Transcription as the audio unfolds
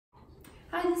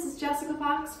Hi, this is Jessica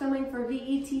Fox filming for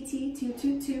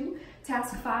VETT222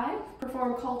 TASK 5,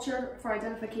 Perform Culture for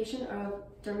Identification of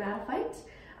Dermatophyte,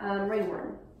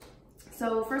 Ringworm.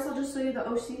 So first I'll just show you the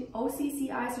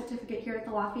OCCI certificate here at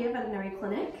the Lafayette Veterinary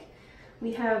Clinic.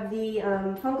 We have the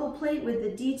fungal plate with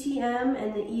the DTM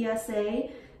and the ESA,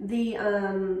 the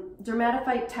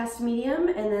dermatophyte test medium,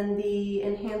 and then the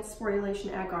enhanced sporulation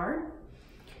agar.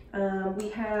 We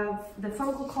have the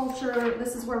fungal culture.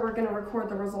 This is where we're going to record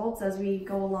the results as we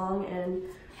go along and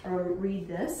read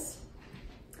this.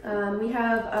 We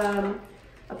have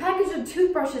a package of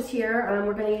toothbrushes here.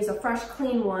 We're going to use a fresh,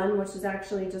 clean one, which is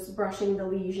actually just brushing the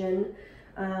lesion,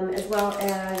 as well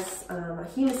as a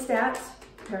hemostat,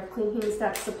 a pair of clean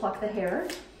hemostats to pluck the hair,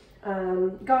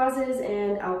 gauzes,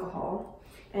 and alcohol,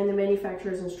 and the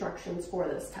manufacturer's instructions for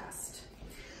this test.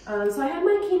 So I have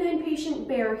my canine patient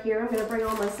Bear here. I'm going to bring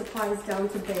all my supplies down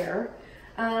to Bear.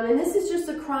 And this is just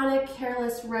a chronic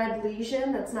hairless red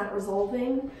lesion that's not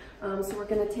resolving. So we're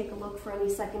going to take a look for any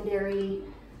secondary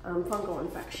fungal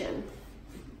infection.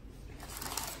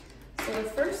 So the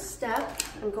first step,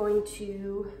 I'm going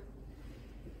to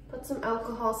put some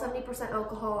alcohol, 70%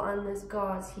 alcohol on this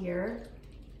gauze here,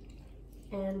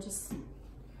 and just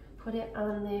put it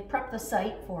on prep the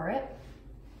site for it.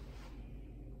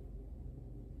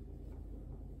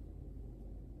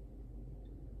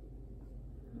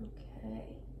 Okay,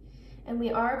 and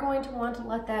we are going to want to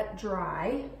let that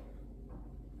dry.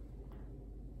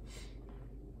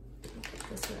 Get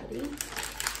this ready.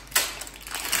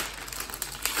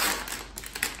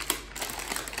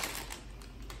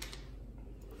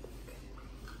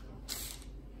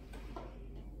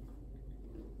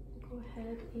 Go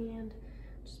ahead and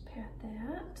just pat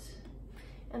that.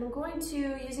 And I'm going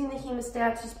to, using the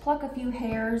hemostat, just pluck a few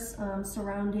hairs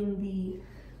surrounding the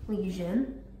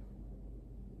lesion.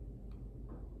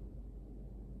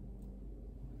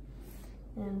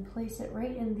 And place it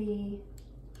right in the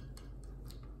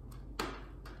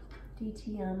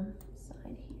DTM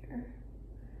side here.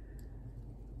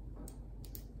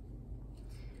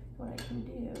 What I can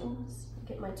do is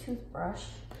get my toothbrush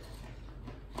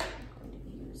I'm going to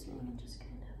be using and just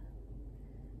kind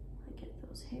of get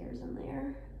those hairs in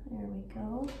there. There we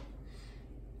go.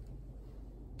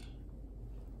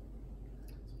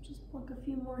 So just pluck a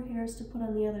few more hairs to put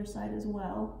on the other side as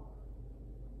well.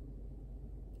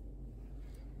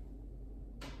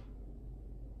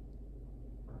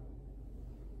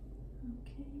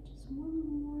 Just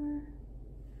one more,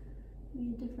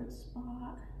 maybe a different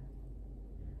spot.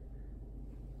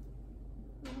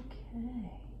 Okay,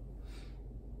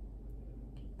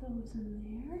 get those in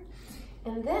there.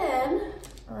 And then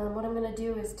what I'm going to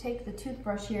do is take the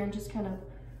toothbrush here and just kind of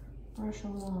brush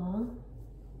along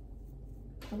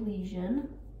the lesion.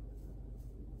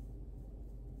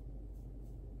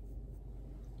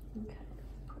 Okay.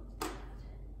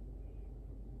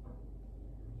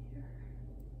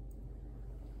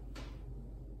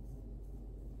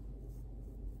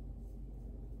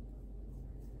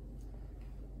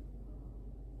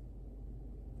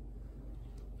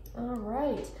 All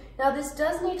right, now this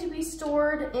does need to be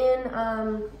stored in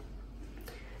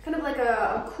kind of like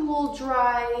a cool,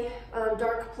 dry,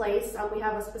 dark place. We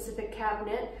have a specific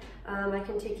cabinet. I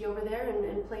can take you over there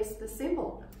and place the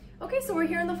sample. Okay, so we're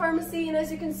here in the pharmacy, and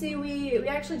as you can see, we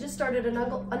actually just started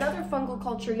another fungal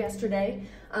culture yesterday,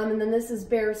 and then this is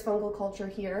Bear's fungal culture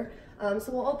here.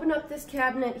 So we'll open up this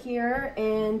cabinet here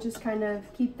and just kind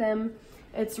of keep them,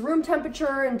 it's room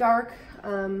temperature and dark.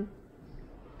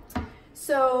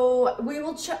 So we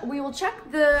will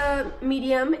check the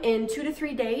medium in 2 to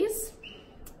 3 days,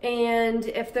 and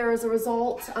if there is a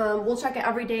result, we'll check it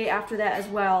every day after that as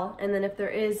well. And then if there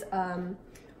is a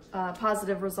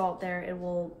positive result there, it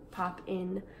will pop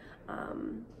in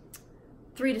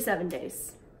 3 to 7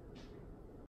 days.